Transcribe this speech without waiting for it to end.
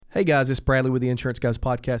Hey guys, it's Bradley with the Insurance Guys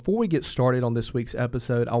Podcast. Before we get started on this week's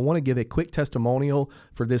episode, I want to give a quick testimonial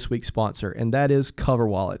for this week's sponsor, and that is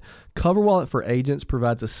CoverWallet. CoverWallet for agents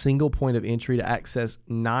provides a single point of entry to access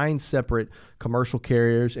 9 separate commercial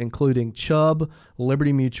carriers, including Chubb,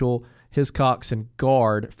 Liberty Mutual, Hiscox, and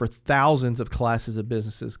Guard for thousands of classes of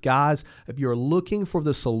businesses. Guys, if you're looking for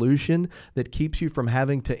the solution that keeps you from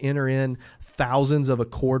having to enter in thousands of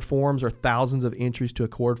ACORD forms or thousands of entries to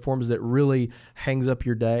ACORD forms that really hangs up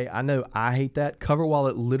your day, I know I hate that.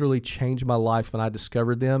 CoverWallet literally changed my life when I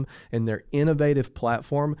discovered them and their innovative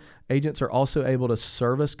platform. Agents are also able to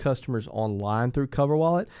service customers online through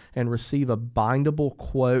CoverWallet and receive a bindable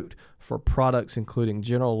quote for products including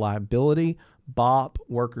general liability, BOP,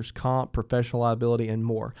 workers' comp, professional liability, and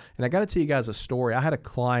more. And I got to tell you guys a story. I had a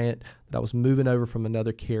client that I was moving over from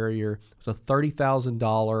another carrier. It was a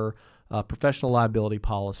 $30,000 professional liability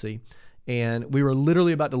policy. And we were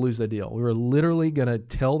literally about to lose the deal. We were literally going to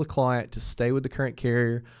tell the client to stay with the current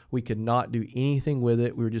carrier. We could not do anything with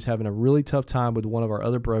it. We were just having a really tough time with one of our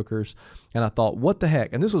other brokers. And I thought, what the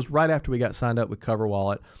heck? And this was right after we got signed up with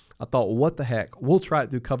CoverWallet. I thought, what the heck? We'll try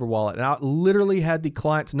it through CoverWallet. And I literally had the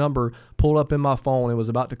client's number pulled up in my phone and was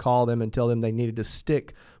about to call them and tell them they needed to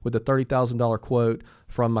stick with the $30,000 quote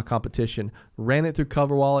from my competition. Ran it through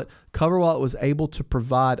CoverWallet. CoverWallet was able to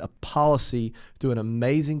provide a policy through an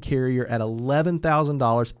amazing carrier at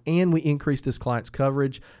 $11,000, and we increased this client's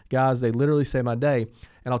coverage. Guys, they literally saved my day.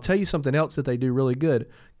 And I'll tell you something else that they do really good.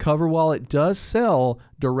 CoverWallet does sell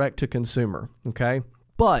direct to consumer, okay?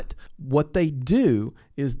 But what they do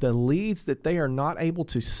is the leads that they are not able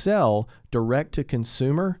to sell direct to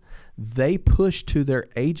consumer, they push to their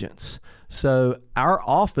agents. So our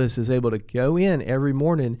office is able to go in every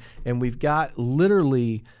morning and we've got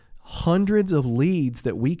literally hundreds of leads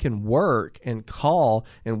that we can work and call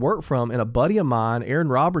and work from. And a buddy of mine, Aaron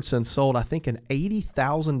Robertson, sold, I think, an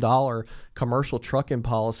 $80,000 commercial trucking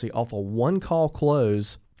policy off a one-call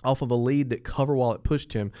close off of a lead that CoverWallet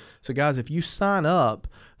pushed him. So guys, if you sign up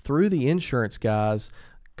through the Insurance Guys,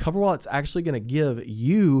 CoverWallet's actually going to give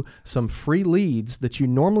you some free leads that you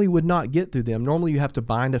normally would not get through them. Normally you have to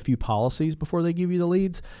bind a few policies before they give you the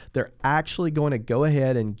leads. They're actually going to go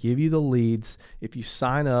ahead and give you the leads if you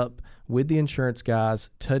sign up with the Insurance Guys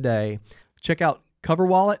today. Check out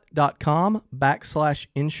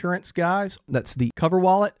coverwallet.com/insurance guys. That's the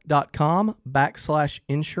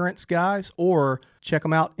coverwallet.com/insurance guys, or check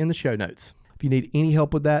them out in the show notes. If you need any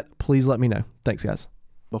help with that, please let me know. Thanks, guys.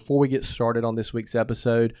 Before we get started on this week's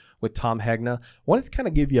episode with Tom Hegna, I wanted to kind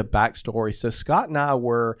of give you a backstory. So Scott and I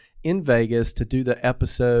were in Vegas to do the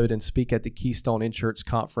episode and speak at the Keystone Insurance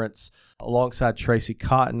Conference alongside Tracy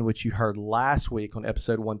Cotton, which you heard last week on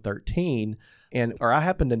episode 113. I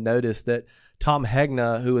happened to notice that Tom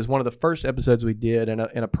Hegna, who was one of the first episodes we did and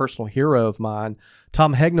a personal hero of mine,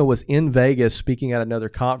 Tom Hegna was in Vegas speaking at another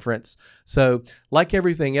conference. So like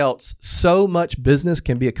everything else, so much business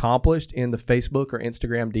can be accomplished in the Facebook or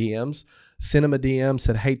Instagram DMs. Sent him a DM,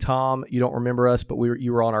 said, hey, Tom, you don't remember us, but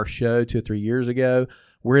you were on our show 2 or 3 years ago.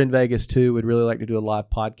 We're in Vegas too. We'd really like to do a live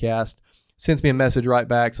podcast. Sends me a message right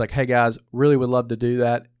back. It's like, hey guys, really would love to do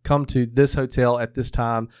that. Come to this hotel at this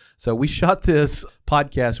time. So we shot this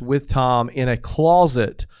podcast with Tom in a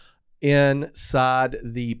closet inside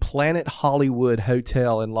the Planet Hollywood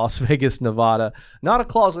Hotel in Las Vegas, Nevada. Not a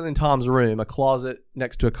closet in Tom's room, a closet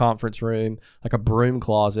next to a conference room, like a broom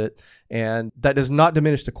closet. And that does not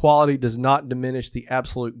diminish the quality, does not diminish the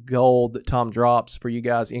absolute gold that Tom drops for you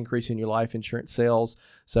guys increasing your life insurance sales.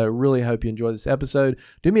 So really hope you enjoy this episode.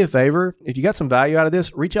 Do me a favor, if you got some value out of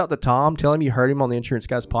this, reach out to Tom, tell him you heard him on the Insurance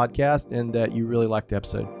Guys podcast and that you really liked the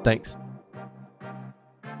episode. Thanks.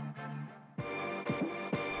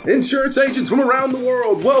 Insurance agents from around the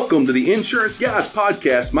world, welcome to the Insurance Guys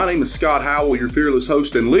podcast. My name is Scott Howell, your fearless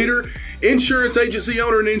host and leader, insurance agency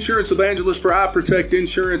owner and insurance evangelist for I Protect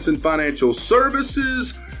Insurance and Financial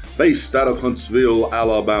Services, based out of Huntsville,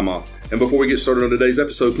 Alabama. And before we get started on today's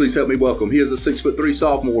episode, please help me welcome. He is a 6'3"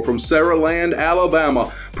 sophomore from Saraland,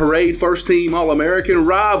 Alabama, Parade First Team All-American,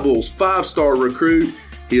 Rivals 5-star recruit.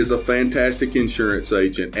 He is a fantastic insurance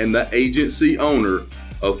agent and the agency owner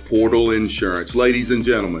of Portal Insurance. Ladies and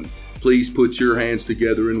gentlemen, please put your hands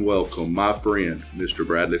together and welcome my friend, Mr.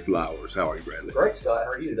 Bradley Flowers. How are you, Bradley? Great, Scott.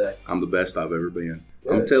 How are you today? I'm the best I've ever been.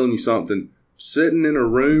 Good. I'm telling you something. Sitting in a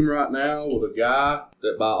room right now with a guy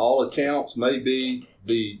that by all accounts may be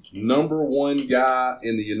the number one guy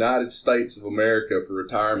in the United States of America for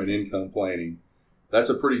retirement income planning.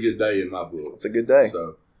 That's a pretty good day in my book. It's a good day.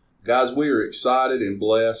 So, guys, we are excited and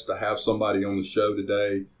blessed to have somebody on the show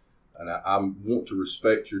today. And I want to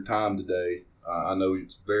respect your time today. I know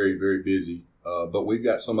it's very, very busy. but we've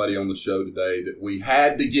got somebody on the show today that we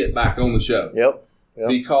had to get back on the show. Yep.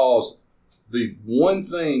 Because the one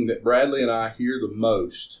thing that Bradley and I hear the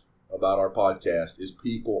most about our podcast is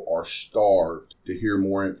people are starved to hear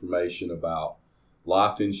more information about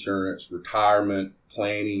life insurance, retirement,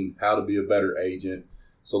 planning, how to be a better agent.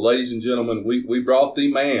 So, ladies and gentlemen, we brought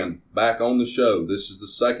the man back on the show. This is the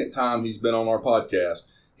second time he's been on our podcast.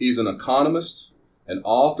 He's an economist, an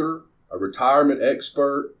author, a retirement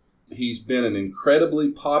expert. He's been an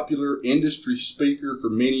incredibly popular industry speaker for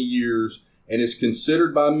many years and is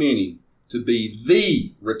considered by many to be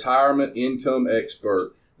the retirement income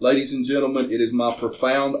expert. Ladies and gentlemen, it is my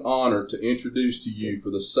profound honor to introduce to you for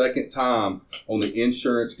the second time on the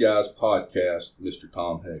Insurance Guys podcast, Mr.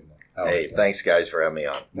 Tom Hegna. Hey, thanks, guys, for having me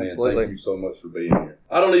on. Man, Absolutely. Thank you so much for being here.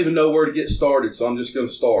 I don't even know where to get started, so I'm just going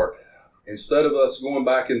to start. Instead of us going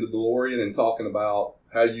back into the DeLorean and talking about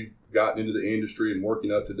how you've gotten into the industry and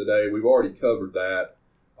working up to today, we've already covered that.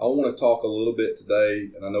 I want to talk a little bit today,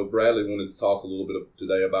 and I know Bradley wanted to talk a little bit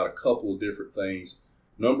today about a couple of different things.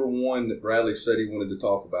 Number one that Bradley said he wanted to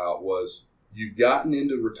talk about was you've gotten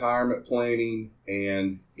into retirement planning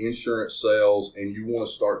and insurance sales, and you want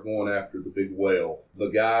to start going after the big whale, the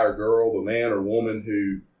guy or girl, the man or woman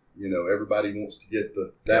who, everybody wants to get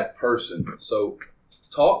that person. So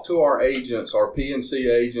talk to our agents, our P&C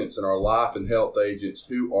agents and our life and health agents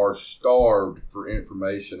who are starved for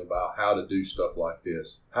information about how to do stuff like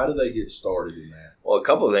this. How do they get started in that? Well, a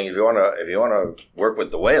couple of things. If you want to work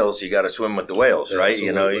with the whales, you got to swim with the whales, right?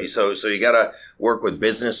 Absolutely. So you got to work with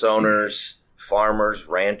business owners, farmers,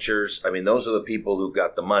 ranchers. I mean, those are the people who've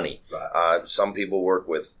got the money. Right. Some people work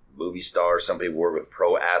with movie stars. Some people work with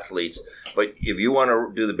pro athletes. But if you want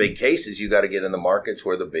to do the big cases, you got to get in the markets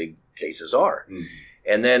where the big cases are. Mm-hmm.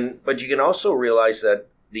 And then, but you can also realize that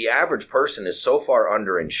the average person is so far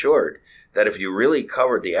underinsured that if you really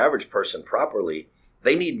covered the average person properly,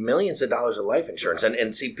 they need millions of dollars of life insurance.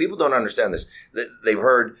 And see, people don't understand this. They've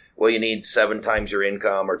heard, well, you need 7 times your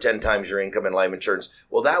income or 10 times your income in life insurance.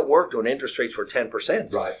 Well, that worked when interest rates were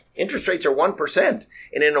 10%. Right. Interest rates are 1%.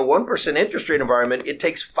 And in a 1% interest rate environment, it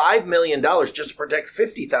takes $5 million just to protect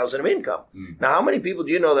 $50,000 of income. Mm-hmm. Now, how many people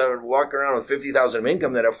do you know that are walking around with $50,000 of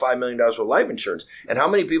income that have $5 million worth of life insurance? And how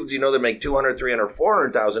many people do you know that make $200,000, $300,000,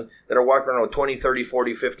 $400,000 that are walking around with 20, 30,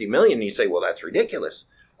 40, 50 million? And you say, well, that's ridiculous.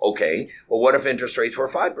 Okay, well, what if interest rates were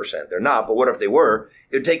 5%? They're not, but what if they were?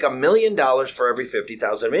 It would take $1 million for every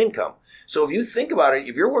 $50,000 of income. So if you think about it,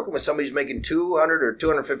 if you're working with somebody who's making $200,000 or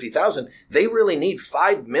 $250,000, they really need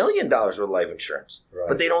 $5 million worth of life insurance. Right.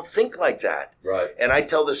 But they don't think like that. Right. And I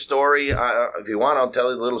tell this story, if you want, I'll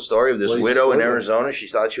tell you a little story of this widow in Arizona. She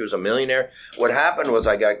thought she was a millionaire. What happened was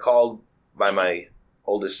I got called by my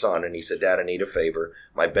oldest son, and he said, Dad, I need a favor.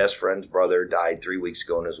 My best friend's brother died 3 weeks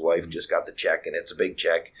ago, and his wife just got the check, and it's a big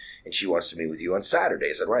check, and she wants to meet with you on Saturday.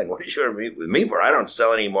 I said, Ryan, what did you want to meet with me for? I don't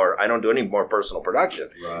do any more personal production.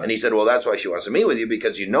 Right. And he said, well, that's why she wants to meet with you,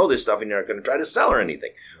 because you know this stuff, and you're not going to try to sell her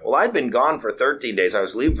anything. Right. Well, I'd been gone for 13 days. I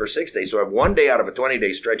was leaving for 6 days, so I have 1 day out of a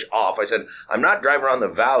 20-day stretch off. I said, I'm not driving around the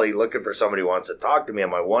valley looking for somebody who wants to talk to me on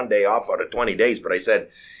my 1 day off out of 20 days. But I said,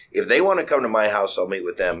 if they want to come to my house, I'll meet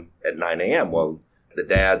with them at 9 a.m. Well, the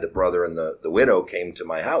dad, the brother, and the widow came to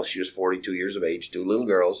my house. She was 42 years of age, 2 little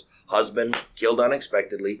girls, husband killed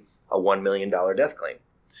unexpectedly, a $1 million death claim.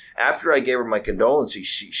 After I gave her my condolences,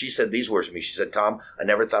 she said these words to me. She said, Tom, I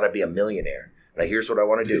never thought I'd be a millionaire. Now here's what I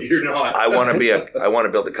want to do. You're not. I want to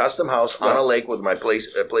build a custom house on a lake with a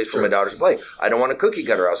place for my daughters to play. I don't want a cookie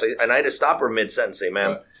cutter house. And I had to stop her mid-sentence and say,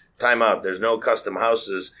 ma'am, time out. There's no custom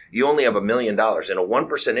houses. You only have $1 million. In a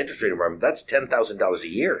 1% interest rate environment, that's $10,000 a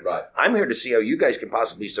year. Right. I'm here to see how you guys can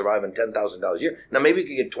possibly survive on $10,000 a year. Now, maybe you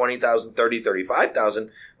could get $20,000, $30,000,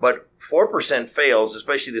 $35,000, but 4% fails,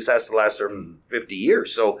 especially this has to last for 50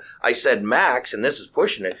 years. So I said, max, and this is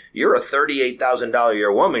pushing it, you're a $38,000 a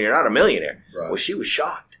year woman. You're not a millionaire. Right. Well, she was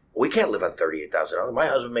shocked. We can't live on $38,000. My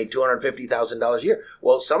husband made $250,000 a year.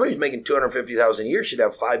 Well, somebody who's making $250,000 a year should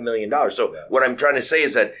have $5 million. So what I'm trying to say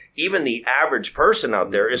is that even the average person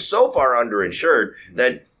out there is so far underinsured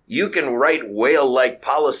that you can write whale-like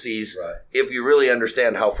policies if you really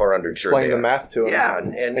understand how far underinsured Explain they are. the math to them. Yeah,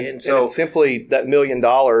 and so it's simply that $1 million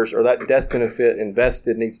or that death benefit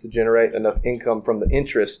invested needs to generate enough income from the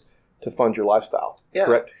interest to fund your lifestyle. Yeah.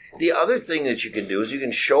 Correct? The other thing that you can do is you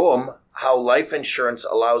can show them how life insurance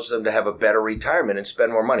allows them to have a better retirement and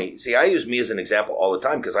spend more money. See, I use me as an example all the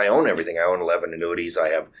time because I own everything. I own 11 annuities. I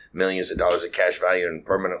have millions of dollars of cash value and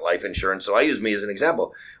permanent life insurance. So I use me as an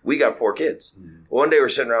example. We got 4 kids. Mm-hmm. One day we're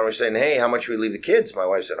sitting around, we're saying, hey, how much should we leave the kids? My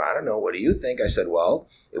wife said, I don't know. What do you think? I said, well,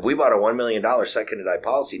 if we bought a $1 million second die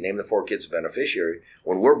policy, name the 4 kids a beneficiary,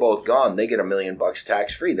 when we're both gone, they get $1 million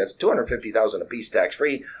tax-free. That's $250,000 a piece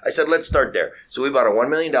tax-free. I said, let's start there. So we bought a $1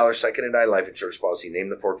 million second die life insurance policy, name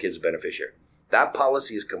the 4 kids a beneficiary. That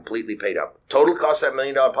policy is completely paid up. Total cost of that $1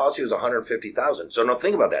 million policy was $150,000. So now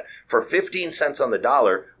think about that. For 15 cents on the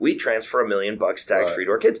dollar, we transfer $1 million tax-free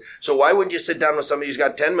to our kids. So why wouldn't you sit down with somebody who's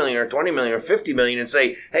got 10 million or 20 million or 50 million and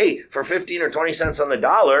say, hey, for 15 or 20 cents on the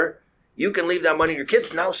dollar, you can leave that money to your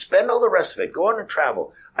kids. Now spend all the rest of it. Go on and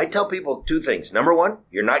travel. I tell people 2 things. Number 1,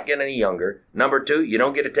 you're not getting any younger. Number 2, you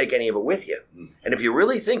don't get to take any of it with you. And if you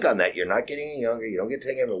really think on that, you're not getting any younger. You don't get to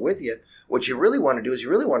take any of it with you. What you really want to do is you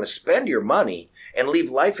really want to spend your money and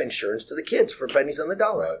leave life insurance to the kids for pennies on the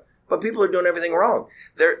dollar. Right. But people are doing everything wrong.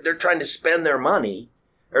 They're trying to spend their money,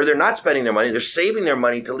 or they're not spending their money. They're saving their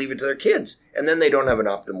money to leave it to their kids. And then they don't have an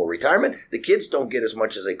optimal retirement. The kids don't get as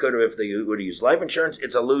much as they could have if they would have used life insurance.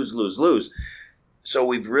 It's a lose, lose, lose. So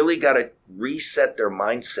we've really got to reset their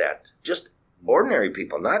mindset. Just ordinary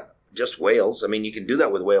people, not just whales. I mean, you can do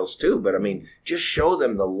that with whales too. But I mean, just show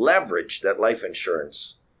them the leverage that life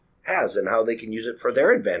insurance has and how they can use it for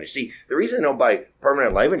their advantage. See, the reason they don't buy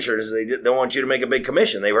permanent life insurance is they don't want you to make a big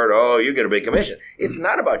commission. They've heard, oh, you get a big commission. It's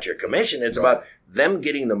not about your commission. It's about them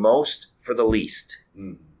getting the most for the least.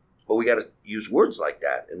 But we got to use words like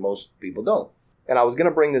that, and most people don't. And I was going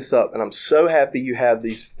to bring this up, and I'm so happy you have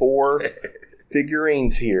these 4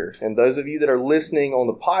 figurines here. And those of you that are listening on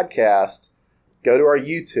the podcast, go to our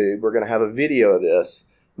YouTube. We're going to have a video of this.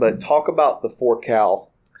 But talk about the 4-cow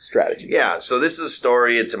strategy. Yeah, so this is a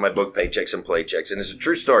story. It's in my book, Paychecks and Playchecks, and it's a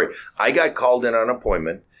true story. I got called in on an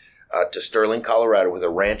appointment to Sterling, Colorado, with a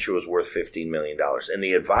ranch who was worth $15 million. And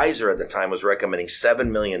the advisor at the time was recommending $7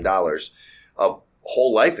 million of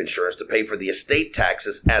whole life insurance to pay for the estate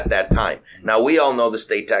taxes at that time. Now, we all know the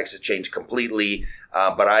estate taxes changed completely,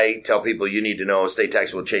 but I tell people you need to know estate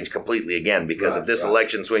tax will change completely again, because if this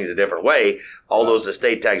election swings a different way, all those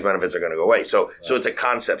estate tax benefits are going to go away. So it's a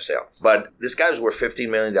concept sale. But this guy was worth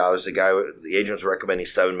 $15 million. The agent was recommending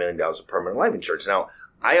 $7 million of permanent life insurance. Now,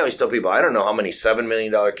 I always tell people, I don't know how many $7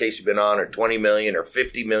 million case you've been on, or $20 million or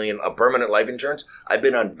 $50 million of permanent life insurance. I've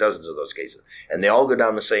been on dozens of those cases, and they all go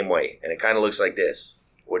down the same way. And it kind of looks like this.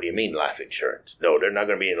 What do you mean life insurance? No, they're not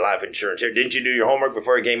going to be in life insurance here. Didn't you do your homework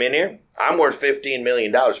before you came in here? I'm worth $15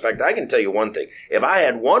 million. In fact, I can tell you one thing. If I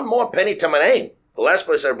had one more penny to my name, the last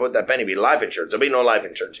place I put that penny would be life insurance. There'll be no life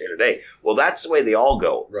insurance here today. Well, that's the way they all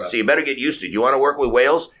go. Right. So you better get used to it. You want to work with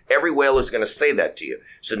whales? Every whale is going to say that to you.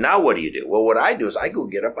 So now what do? Well, what I do is I go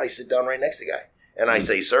get up, I sit down right next to the guy. And I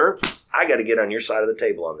say, sir, I got to get on your side of the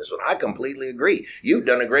table on this one. I completely agree. You've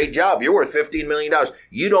done a great job. You're worth $15 million.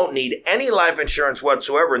 You don't need any life insurance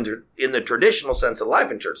whatsoever in the traditional sense of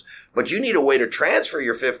life insurance. But you need a way to transfer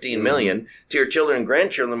your $15 million to your children and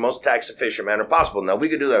grandchildren in the most tax-efficient manner possible. Now, if we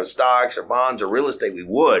could do that with stocks or bonds or real estate, we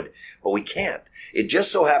would. But we can't. It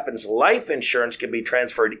just so happens life insurance can be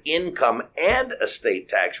transferred income and estate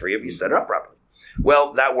tax-free if you set it up properly.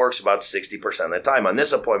 Well, that works about 60% of the time. On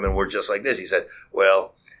this appointment, we're just like this. He said,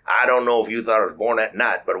 well, I don't know if you thought I was born that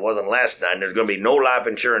night, but it wasn't last night. And there's going to be no life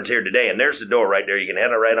insurance here today. And there's the door right there. You can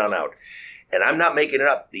head it right on out. And I'm not making it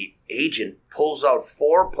up. The agent pulls out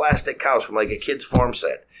 4 plastic cows from like a kid's farm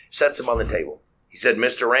set, sets them on the table. He said,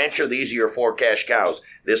 Mr. Rancher, these are your 4 cash cows.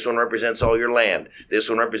 This one represents all your land. This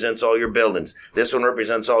one represents all your buildings. This one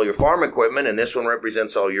represents all your farm equipment. And this one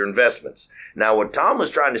represents all your investments. Now, what Tom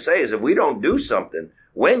was trying to say is if we don't do something,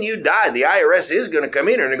 when you die, the IRS is going to come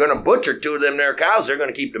in and they're going to butcher 2 of them there cows. They're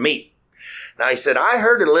going to keep the meat. Now, he said, I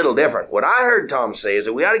heard it a little different. What I heard Tom say is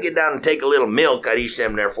that we ought to get down and take a little milk out of each of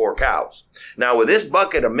them there 4 cows. Now, with this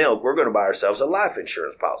bucket of milk, we're going to buy ourselves a life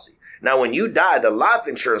insurance policy. Now, when you die, the life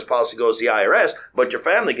insurance policy goes to the IRS, but your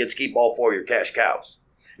family gets to keep all 4 of your cash cows.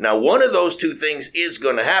 Now, one of those 2 things is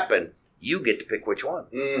going to happen. You get to pick which one.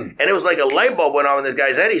 And it was like a light bulb went on in this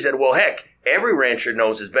guy's head. He said, well, heck, every rancher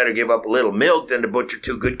knows it's better give up a little milk than to butcher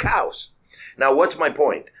 2 good cows. Now, what's my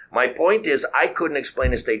point? My point is I couldn't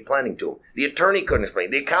explain estate planning to him. The attorney couldn't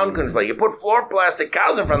explain. The accountant couldn't explain. You put 4 plastic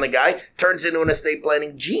cows in front of the guy, turns into an estate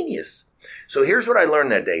planning genius. So here's what I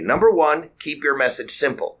learned that day. Number 1, keep your message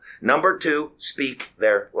simple. Number 2, speak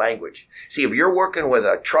their language. See, if you're working with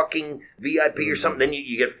a trucking VIP or something, then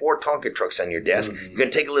you get 4 Tonka trucks on your desk. You're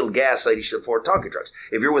going to take a little gas out each of the 4 Tonka trucks.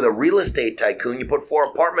 If you're with a real estate tycoon, you put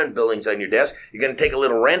 4 apartment buildings on your desk. You're going to take a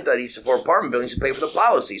little rent out each of the 4 apartment buildings to pay for the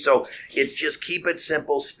policy. So it's just keep it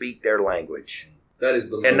simple, speak their language. That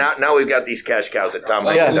is the most. And now we've got these cash cows at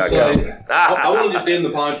TomBank.com. I want to just end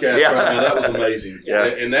the podcast right now. That was amazing. Yeah.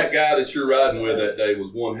 And that guy that you're riding with that day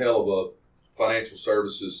was one hell of financial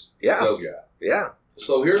services Yeah. sales guy. Yeah.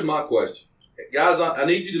 So here's my question. Guys, I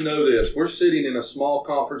need you to know this. We're sitting in a small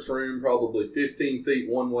conference room, probably 15 feet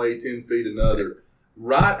one way, 10 feet another.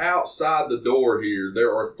 Right outside the door here,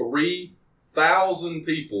 there are 3,000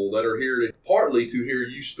 people that are here partly to hear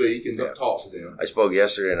you speak and talk to them. I spoke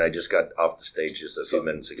yesterday, and I just got off the stage just a few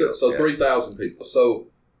minutes ago. So 3,000 people. So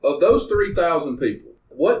of those 3,000 people,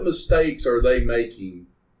 what mistakes are they making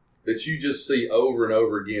that you just see over and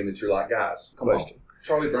over again that you're like, guys, come on.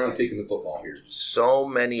 Charlie Brown kicking the football here. So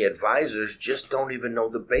many advisors just don't even know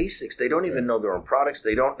the basics. They don't even know their own products.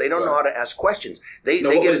 They don't know how to ask questions. Let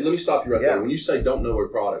me stop you right there. When you say don't know their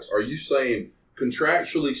products, are you saying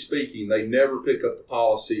contractually speaking, they never pick up the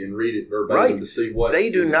policy and read it verbatim to see what they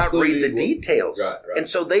do not read the what, details. Right. And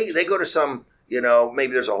so they go to some,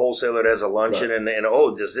 maybe there's a wholesaler that has a luncheon and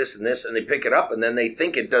does this and this, and they pick it up and then they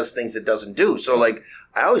think it does things it doesn't do. So like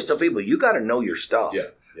I always tell people, you got to know your stuff. Yeah.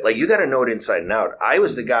 Like, you got to know it inside and out. I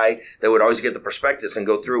was the guy that would always get the prospectus and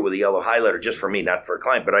go through it with a yellow highlighter just for me, not for a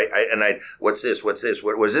client. But what's this? What's this?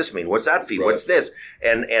 What does this mean? What's that fee? Right. What's this?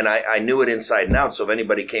 And I knew it inside and out. So if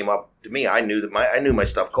anybody came up to me, I knew my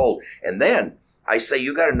stuff cold. And then I say,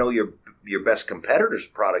 you got to know your best competitors'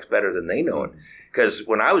 products better than they know it. Because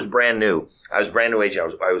when I was brand new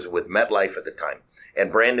agent. I was with MetLife at the time. And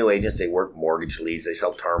brand new agents, they work mortgage leads, they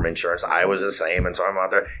sell term insurance. I was the same, and so I'm out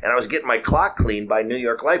there. And I was getting my clock cleaned by New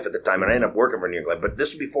York Life at the time, and I ended up working for New York Life. But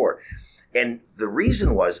this was before. And the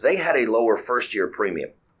reason was they had a lower first-year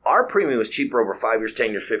premium. Our premium was cheaper over 5 years,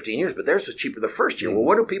 10 years, 15 years, but theirs was cheaper the first year. Well,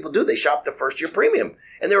 what do people do? They shop the first-year premium.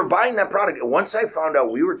 And they were buying that product. And once I found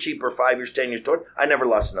out we were cheaper 5 years, 10 years, I never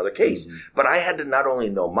lost another case. But I had to not only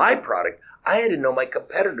know my product, I had to know my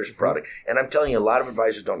competitor's product. And I'm telling you, a lot of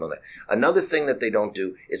advisors don't know that. Another thing that they don't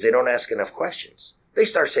do is they don't ask enough questions. They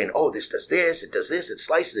start saying, this does this, it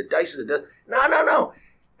slices, it dices, it does. No.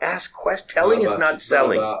 Ask questions. Telling is not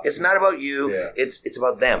selling. It's not about you. Yeah. It's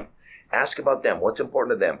about them. Ask about them. What's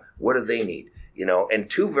important to them? What do they need? And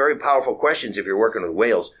two very powerful questions if you're working with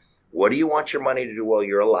whales. What do you want your money to do while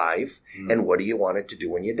you're alive? And what do you want it to do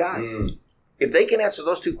when you die? If they can answer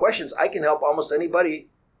those two questions, I can help almost anybody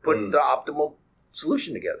put the optimal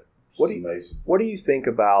solution together. What do you think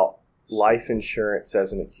about life insurance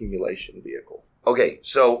as an accumulation vehicle? Okay,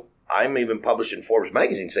 so I'm even published in Forbes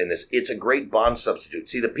magazine saying this. It's a great bond substitute.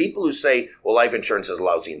 See, the people who say, well, life insurance is a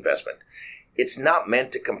lousy investment, it's not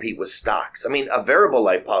meant to compete with stocks. I mean, a variable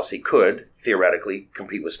life policy could theoretically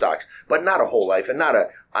compete with stocks, but not a whole life and not a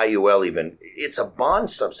IUL even. It's a bond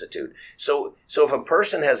substitute. So if a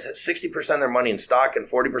person has 60% of their money in stock and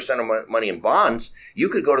 40% of money in bonds, you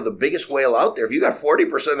could go to the biggest whale out there. If you got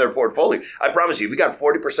 40% of their portfolio, I promise you, if you got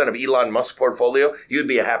 40% of Elon Musk's portfolio, you'd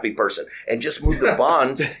be a happy person. And just move the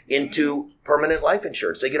bonds into permanent life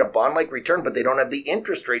insurance. They get a bond-like return, but they don't have the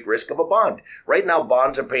interest rate risk of a bond. Right now,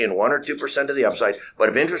 bonds are paying 1 or 2% of the upside, but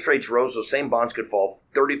if interest rates rose, those same bonds could fall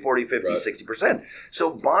 30, 40, 50, right. 60%. So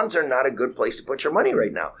bonds are not a good place to put your money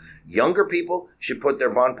right now. Younger people should put their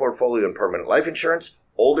bond portfolio in permanent life insurance.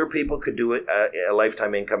 Older people could do a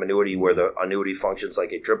lifetime income annuity where the annuity functions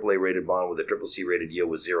like a AAA rated bond with a CCC rated yield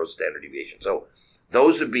with 0 standard deviation. So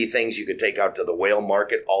those would be things you could take out to the whale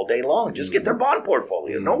market all day long. Just get their bond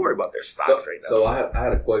portfolio. Don't worry about their stocks right now. So I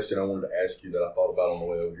had a question I wanted to ask you that I thought about on the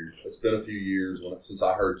way over here. It's been a few years since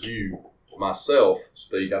I heard you myself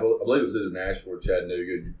speak. I believe it was either Nashville or Chattanooga.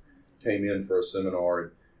 You came in for a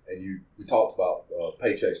seminar and we talked about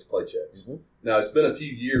paychecks to paychecks. Mm-hmm. Now, it's been a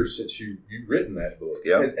few years since you've written that book.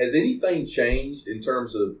 Yep. Has anything changed in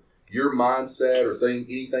terms of your mindset or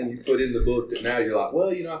anything you put in the book that now you're like, well,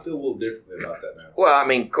 I feel a little differently about that now? Well, I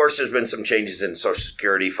mean, of course, there's been some changes in Social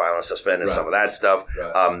Security, filing suspend, and some of that stuff.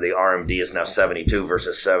 Right. The RMD is now 72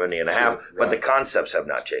 versus 70 and a half, but the concepts have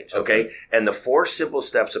not changed, okay? And the 4 simple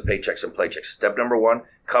steps of paychecks and paychecks. Step number 1,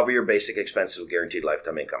 cover your basic expenses with guaranteed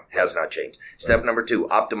lifetime income. Has not changed. Step number 2,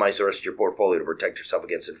 optimize the rest of your portfolio to protect yourself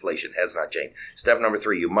against inflation. Has not changed. Step number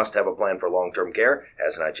 3, you must have a plan for long-term care.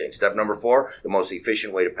 Has not changed. Step number 4, the most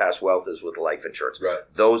efficient way to pass wealth is with life insurance. Right.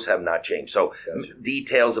 Those have not changed. So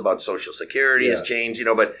details about Social Security has changed,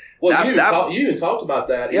 but... Well, you even talked about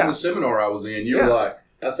that in the seminar I was in. You were like,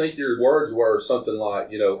 I think your words were something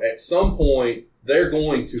like, at some point, they're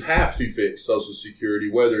going to have to fix Social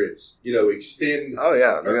Security, whether it's, extend... Oh,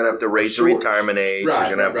 yeah. They're going to have to raise the retirement age. Right,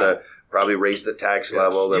 they're going to have to probably raise the tax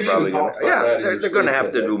level. They're probably going to... they're going to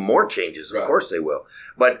have to do more changes. Of course they will.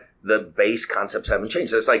 But the base concepts haven't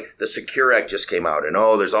changed. So it's like the Secure Act just came out and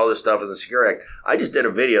there's all this stuff in the Secure Act. I just did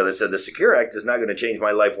a video that said the Secure Act is not going to change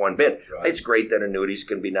my life one bit. Right. It's great that annuities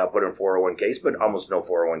can be now put in 401ks, but almost no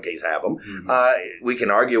 401ks have them. Mm-hmm. We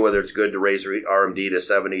can argue whether it's good to raise RMD to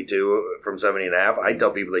 72 from 70 and a half. I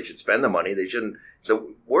tell people they should spend the money. They shouldn't.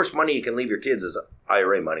 The worst money you can leave your kids is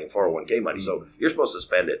IRA money and 401k money. Mm-hmm. So you're supposed to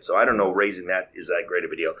spend it. So I don't know, raising that is that great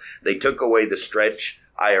of a deal. They took away the stretch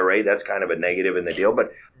IRA. That's kind of a negative in the deal,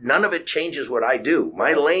 but none of it changes what I do.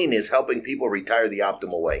 My lane is helping people retire the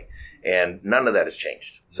optimal way, and none of that has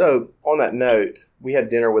changed. So on that note, we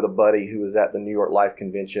had dinner with a buddy who was at the New York Life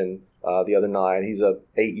Convention the other night. He's a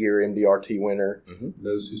 8-year MDRT winner. Mm-hmm.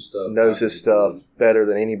 Knows his stuff better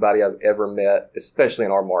than anybody I've ever met, especially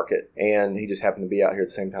in our market. And he just happened to be out here at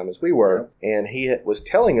the same time as we were. Yeah. And he was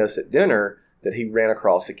telling us at dinner that he ran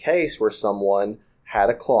across a case where someone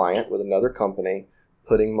had a client with another company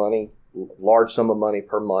putting money, large sum of money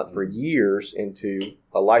per month for years into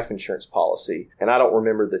a life insurance policy. And I don't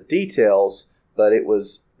remember the details, but it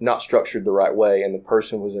was not structured the right way, and the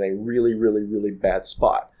person was in a really, really, really bad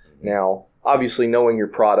spot. Now, obviously knowing your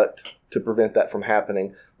product to prevent that from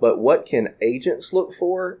happening, but what can agents look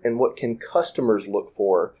for and what can customers look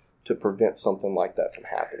for to prevent something like that from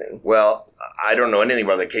happening? Well, I don't know anything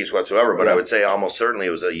about the case whatsoever, but I would say almost certainly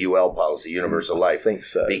it was a UL policy, Universal Life. I think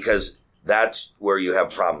so. Because that's where you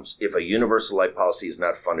have problems. If a universal life policy is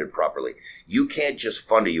not funded properly, you can't just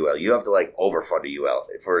fund a UL. You have to overfund a UL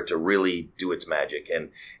for it to really do its magic.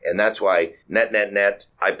 And that's why net,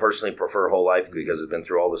 I personally prefer whole life because it's been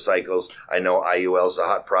through all the cycles. I know IUL is a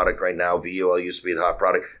hot product right now. VUL used to be the hot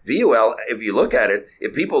product. VUL, if you look at it,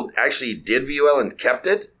 if people actually did VUL and kept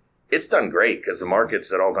it, it's done great because the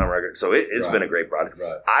market's at all-time record. So it's been a great product.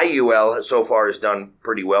 Right. IUL so far has done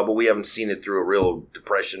pretty well, but we haven't seen it through a real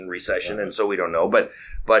depression, recession, and so we don't know. But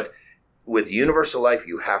with universal life,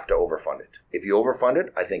 you have to overfund it. If you overfund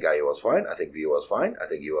it, I think IUL is fine. I think VUL is fine. I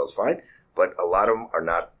think UL is fine. But a lot of them are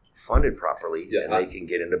not funded properly, and they can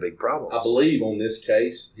get into big problems. I believe on this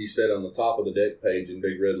case, he said on the top of the deck page in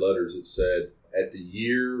big red letters, it said, at the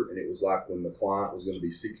year, and it was like when the client was going to be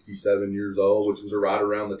 67 years old, which was right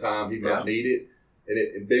around the time he might need it. And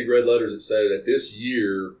in big red letters, it said that this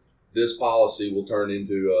year, this policy will turn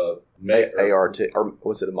into a ART, or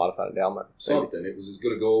was it a modified endowment? Something. It was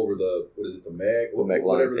going to go over the MEC?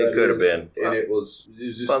 Whatever it could have been. And it was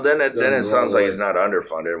just... Well, then it sounds like it's not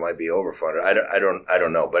underfunded. It might be overfunded. I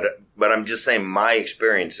don't know. But I'm just saying my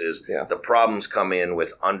experience is the problems come in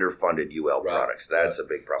with underfunded UL products. That's a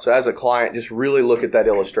big problem. So as a client, just really look at that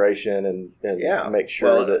illustration and make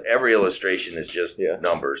sure that... every illustration is just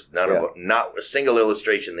numbers. Not a single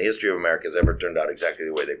illustration in the history of America has ever turned out exactly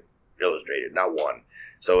the way they illustrated. Not one.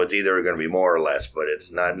 So it's either going to be more or less, but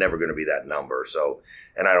it's never going to be that number. So,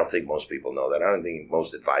 and I don't think most people know that. I don't think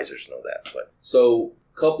most advisors know that. But so,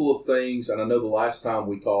 couple of things, and I know the last time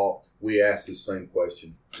we talked, we asked this same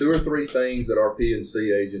question. 2 or 3 things that our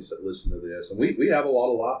P&C agents that listen to this, and we have a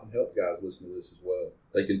lot of life and health guys listen to this as well.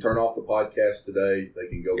 They can turn off the podcast today. They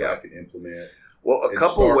can go back and implement. Well, a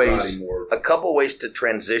couple ways to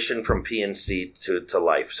transition from P&C to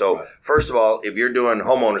life. So first of all, if you're doing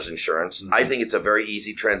homeowners insurance, I think it's a very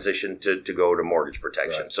easy transition to go to mortgage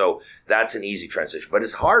protection. Right. So that's an easy transition. But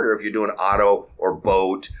it's harder if you're doing auto or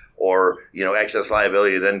boat or, excess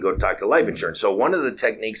liability, then go talk to life insurance. So one of the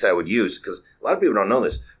techniques I would use, because a lot of people don't know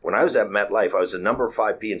this, when I was at MetLife, I was the number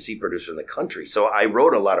 5 P&C producer in the country. So I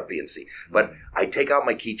wrote a lot of P&C. But I take out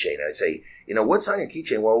my keychain and I say, what's on your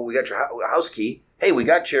keychain? Well, we got your house key. Hey, we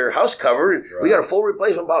got your house covered. Right. We got a full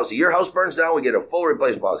replacement policy. Your house burns down, we get a full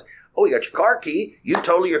replacement policy. Oh, we got your car key. You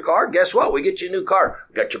total your car. Guess what? We get you a new car.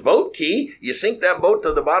 We got your boat key. You sink that boat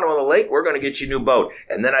to the bottom of the lake. We're going to get you a new boat.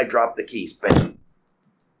 And then I drop the keys. Bam.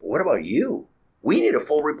 What about you? We need a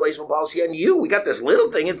full replacement policy on you. We got this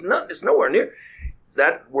little thing. It's nowhere near.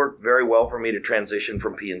 That worked very well for me to transition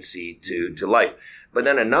from P&C to life. But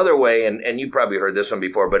then another way, and you probably heard this one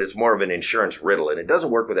before, but it's more of an insurance riddle, and it doesn't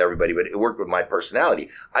work with everybody, but it worked with my personality.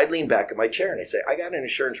 I'd lean back in my chair and I'd say, I got an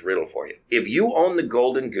insurance riddle for you. If you own the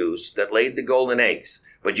golden goose that laid the golden eggs,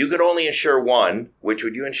 but you could only insure one, which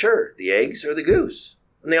would you insure, the eggs or the goose?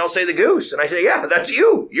 And they all say the goose. And I say, yeah, that's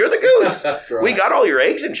you. You're the goose. That's right. We got all your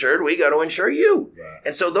eggs insured. We got to insure you. Right.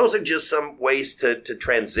 And so those are just some ways to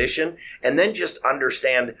transition and then just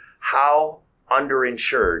understand how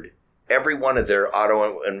underinsured every one of their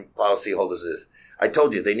auto and policy holders is. I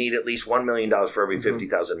told you they need at least $1 million for every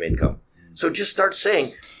 $50,000 of income. So just start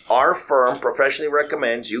saying, our firm professionally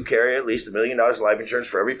recommends you carry at least $1 million life insurance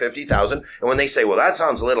for every $50,000. And when they say, well, that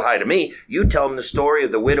sounds a little high to me, you tell them the story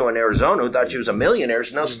of the widow in Arizona who thought she was a millionaire,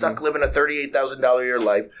 so now stuck living a $38,000 a year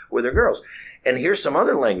life with her girls. And here's some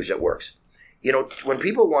other language that works. When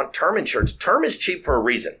people want term insurance, term is cheap for a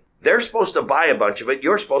reason. They're supposed to buy a bunch of it.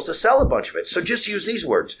 You're supposed to sell a bunch of it. So just use these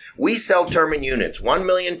words. We sell term in units. 1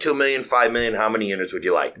 million, 2 million, 5 million. How many units would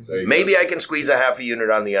you like? Maybe I can squeeze a half a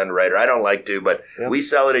unit on the underwriter. I don't like to, but we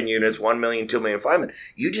sell it in units. 1 million, 2 million, 5 million.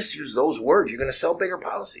 You just use those words. You're going to sell bigger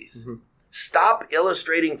policies. Stop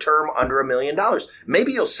illustrating term under $1 million.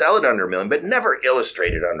 Maybe you'll sell it under $1 million, but never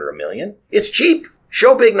illustrate it under $1 million. It's cheap.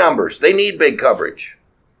 Show big numbers. They need big coverage.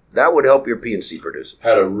 That would help your P&C producer.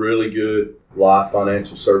 Had a really good life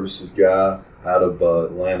financial services guy out of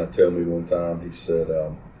Atlanta tell me one time, he said,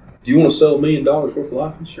 do you want to sell $1 million worth of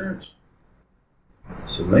life insurance? I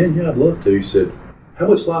said, man, yeah, I'd love to. He said, how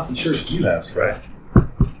much life insurance do you have, Scott?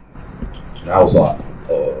 And I was like,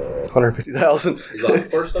 $150,000. He's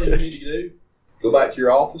like, first thing you need to do, go back to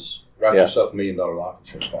your office, write yourself $1 million life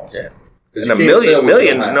insurance policy. Yeah. And $1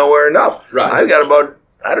 million's nowhere enough. Right. I've got about,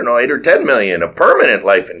 8 or 10 million of permanent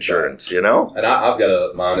life insurance, And I've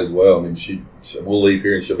got mine as well. I mean, she said, we'll leave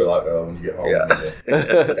here, and she'll be like, oh, when you get home,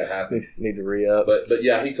 that happens. Need to re-up. But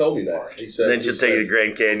yeah, he told me that. He said, then she'll take you to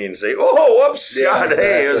Grand Canyon and say, oh, whoops, Scott, exactly,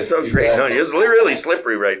 hey, it was so great. No, it was really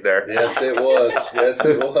slippery right there. Yes, it was.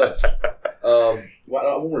 Well,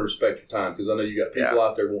 I want to respect your time because I know you got people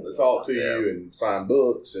out there wanting to talk to you and sign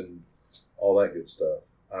books and all that good stuff.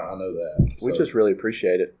 I know that. We just really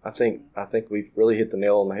appreciate it. I think we've really hit the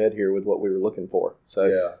nail on the head here with what we were looking for.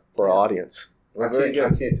 So for our audience. I can't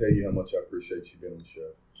tell you how much I appreciate you being on the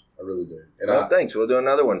show. I really do. And thanks. We'll do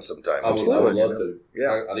another one sometime. I would love to.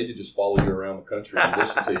 Yeah. I need to just follow you around the country and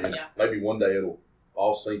listen to you. Maybe one day it'll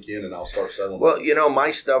all sink in and I'll start selling. Well,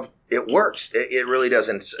 my stuff, it works. It really does.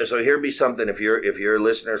 And so here'd be something if your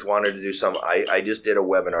listeners wanted to do something. I just did a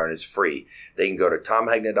webinar and it's free. They can go to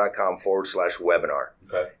tomhegna.com/webinar.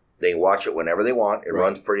 Okay. They can watch it whenever they want. It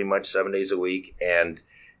runs pretty much 7 days a week. And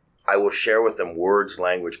I will share with them words,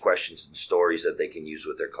 language, questions, and stories that they can use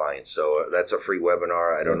with their clients. So that's a free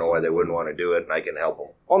webinar. I don't know why they wouldn't want to do it, and I can help them.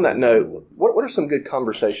 On that note, what are some good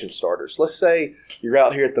conversation starters? Let's say you're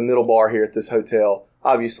out here at the middle bar here at this hotel.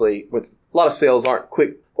 Obviously, with a lot of sales aren't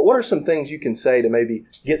quick. But what are some things you can say to maybe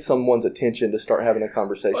get someone's attention to start having a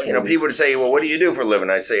conversation? Well, people would say, well, what do you do for a living?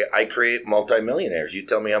 I say, I create multimillionaires. You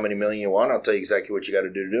tell me how many million you want, I'll tell you exactly what you got to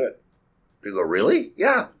do it. People go, really?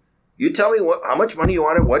 Yeah. You tell me how much money you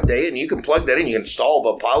want at what day, and you can plug that in. You can solve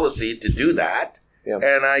a policy to do that. Yeah.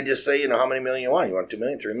 And I just say, how many million you want? You want 2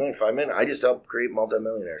 million, 3 million, 5 million? I just help create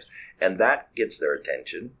multimillionaires. And that gets their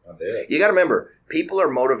attention. I bet. You got to remember, people are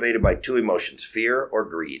motivated by 2 emotions, fear or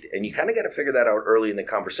greed. And you kind of got to figure that out early in the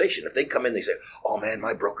conversation. If they come in, they say, oh man,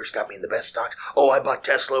 my broker's got me in the best stocks. Oh, I bought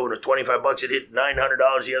Tesla when it was $25. It hit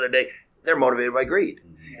 $900 the other day. They're motivated by greed.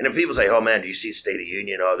 Mm-hmm. And if people say, oh man, do you see the State of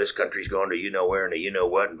Union? Oh, this country's going to you-know-where and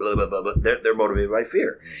you-know-what and blah, blah, blah, blah. They're motivated by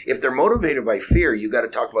fear. Mm-hmm. If they're motivated by fear, you got to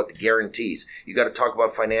talk about the guarantees. You got to talk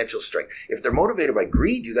about financial strength. If they're motivated by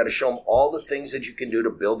greed, you got to show them all the things that you can do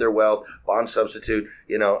to build their wealth, bond substitute,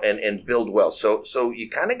 and build wealth. So you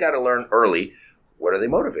kind of got to learn early, what are they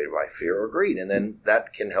motivated by, fear or greed? And then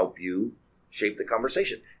that can help you shape the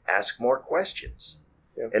conversation. Ask more questions.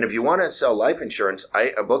 Yeah. And if you want to sell life insurance,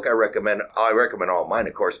 a book I recommend all mine,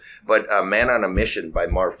 of course, but Man on a Mission by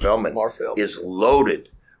Marv Feldman is loaded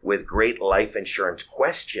with great life insurance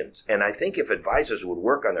questions. And I think if advisors would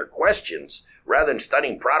work on their questions rather than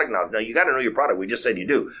studying product knowledge, now you got to know your product. We just said you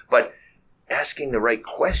do. But asking the right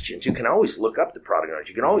questions, you can always look up the product knowledge.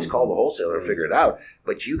 You can always call the wholesaler to figure it out.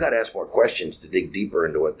 But you got to ask more questions to dig deeper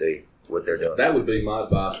into what they're doing. That would be my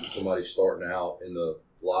advice for somebody starting out in the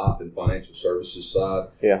life and financial services side,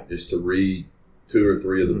 is to read 2 or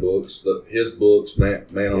 3 of the books. His books, Man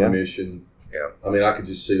on a Mission. Yeah. I mean, I could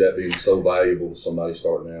just see that being so valuable to somebody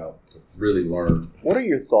starting out to really learn. What are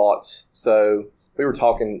your thoughts? So we were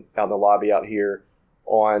talking out in the lobby out here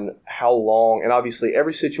on how long, and obviously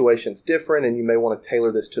every situation is different, and you may want to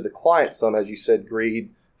tailor this to the client some, as you said,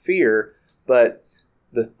 greed, fear, but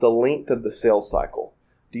the length of the sales cycle.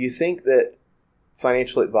 Do you think that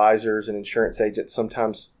financial advisors and insurance agents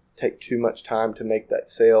sometimes take too much time to make that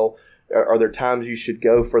sale? Are there times you should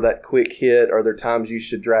go for that quick hit? Are there times you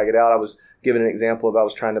should drag it out? I was given an example of I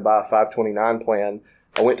was trying to buy a 529 plan.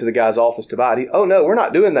 I went to the guy's office to buy it. Oh, no, we're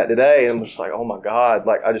not doing that today. And I'm just like, oh, my God,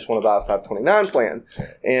 I just want to buy a 529 plan.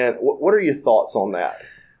 And what are your thoughts on that?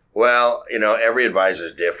 Well, every advisor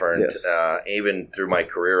is different. Yes. Even through my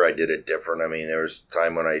career, I did it different. I mean, there was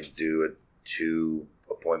time when I do it to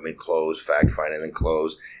a appointment, close, fact finding, and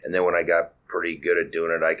close. And then when I got pretty good at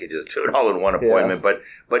doing it, I could just do it all in one appointment. But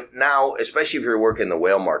now, especially if you're working the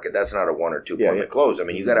whale market, that's not a 1 or 2 appointment close. I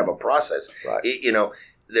mean, you got to have a process. Right.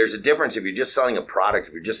 There's a difference if you're just selling a product.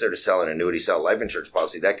 If you're just there to sell an annuity, sell a life insurance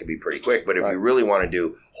policy, that could be pretty quick. But if you really want to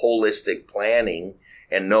do holistic planning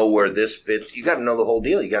and know where this fits, you got to know the whole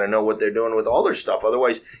deal. You got to know what they're doing with all their stuff.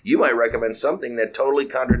 Otherwise, you might recommend something that totally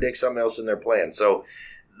contradicts something else in their plan. So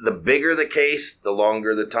the bigger the case, the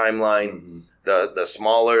longer the timeline. Mm-hmm. The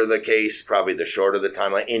smaller the case, probably the shorter the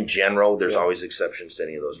timeline. In general, there's always exceptions to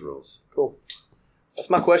any of those rules. Cool.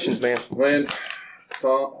 That's my questions, man. Man,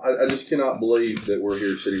 Tom, I just cannot believe that we're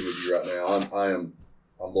here sitting with you right now.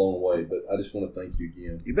 I'm blown away, but I just want to thank you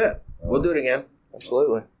again. You bet. We'll do it again.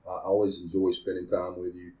 Absolutely. I always enjoy spending time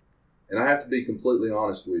with you. And I have to be completely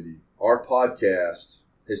honest with you. Our podcast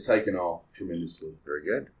has taken off tremendously. Very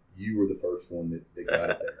good. You were the first one that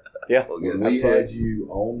got it there. Yeah. When we had you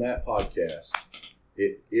on that podcast,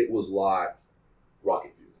 it was like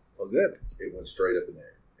rocket fuel. Oh, good. It went straight up in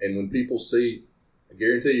there. And when people see, I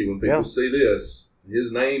guarantee you, when people see this,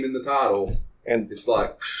 his name in the title, and it's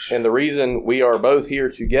like... And the reason we are both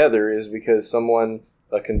here together is because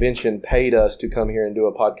a convention paid us to come here and do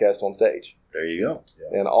a podcast on stage. There you go.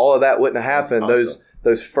 Yeah. And all of that wouldn't have happened. Awesome.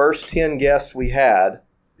 Those first 10 guests we had,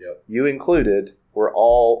 you included, were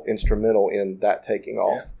all instrumental in that taking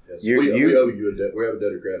off. Yeah. Yes. We owe you a debt. We have a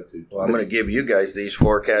debt of gratitude. Well, I'm going to give you guys these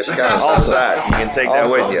 4 cash cows. How's that? You can take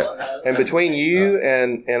that with you. And between you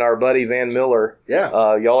and our buddy Van Miller,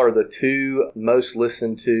 y'all are the 2 most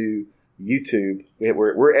listened to YouTube.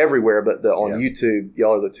 We're everywhere, but on YouTube,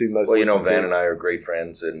 y'all are the 2 most listened to. Well, Van and I are great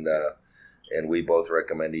friends, and we both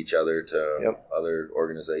recommend each other to other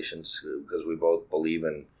organizations because we both believe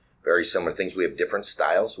in very similar things. We have different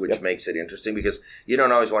styles, which makes it interesting because you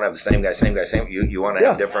don't always want to have the same guy. You want to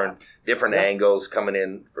have different angles coming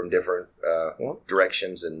in from different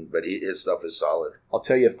directions, but his stuff is solid. I'll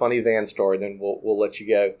tell you a funny Van story, then we'll let you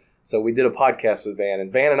go. So we did a podcast with Van,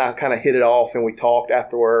 and Van and I kind of hit it off, and we talked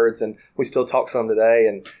afterwards, and we still talk some today.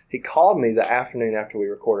 And he called me the afternoon after we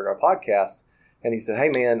recorded our podcast, and he said,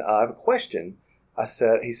 "Hey, man, I have a question."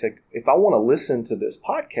 He said, "If I want to listen to this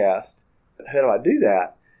podcast, how do I do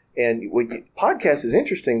that?" And podcast is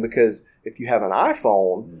interesting because if you have an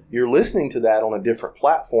iPhone, you're listening to that on a different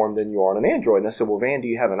platform than you are on an Android. And I said, "Well, Van, do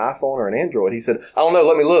you have an iPhone or an Android?" He said, "I don't know.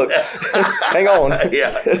 Let me look." Hang on.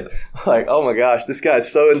 Like, oh my gosh, this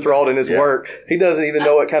guy's so enthralled in his work. He doesn't even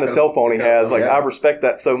know what kind of cell phone he has. Like, I respect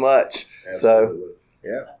that so much. Absolutely.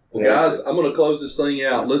 Well, guys, I'm going to close this thing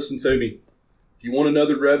out. Listen to me. If you want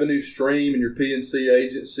another revenue stream in your P&C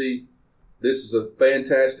agency, this is a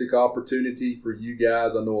fantastic opportunity for you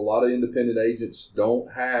guys. I know a lot of independent agents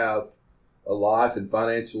don't have a life and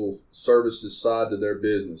financial services side to their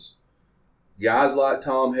business. Guys like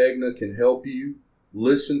Tom Hegna can help you.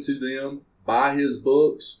 Listen to them. Buy his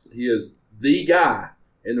books. He is the guy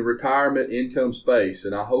in the retirement income space.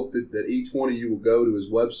 And I hope that each one of you will go to his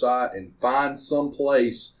website and find some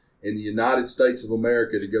place in the United States of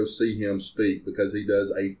America to go see him speak because he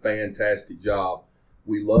does a fantastic job.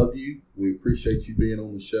 We love you. We appreciate you being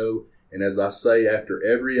on the show. And as I say after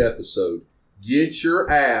every episode, get your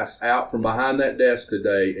ass out from behind that desk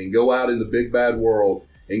today and go out in the big bad world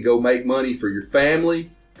and go make money for your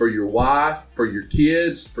family, for your wife, for your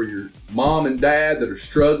kids, for your mom and dad that are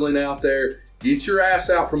struggling out there. Get your ass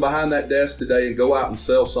out from behind that desk today and go out and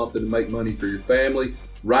sell something to make money for your family.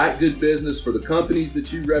 Write good business for the companies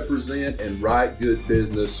that you represent and write good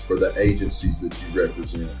business for the agencies that you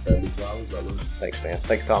represent. Thanks, man.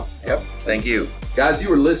 Thanks, Tom. Yep. Thank you. Guys,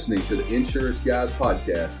 you are listening to the Insurance Guys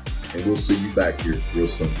Podcast, and we'll see you back here real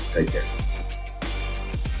soon. Take care.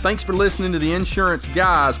 Thanks for listening to the Insurance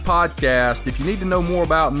Guys Podcast. If you need to know more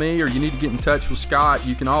about me or you need to get in touch with Scott,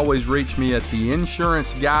 you can always reach me at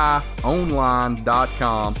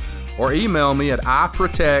theinsuranceguyonline.com or email me at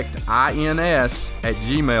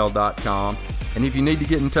iprotectins@gmail.com. And if you need to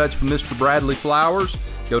get in touch with Mr. Bradley Flowers,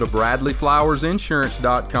 go to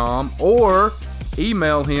bradleyflowersinsurance.com or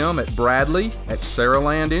email him at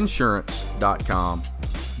bradley@saralandinsurance.com.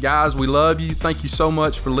 Guys, we love you. Thank you so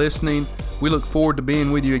much for listening. We look forward to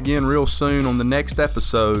being with you again real soon on the next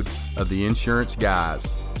episode of The Insurance Guys.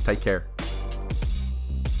 Take care.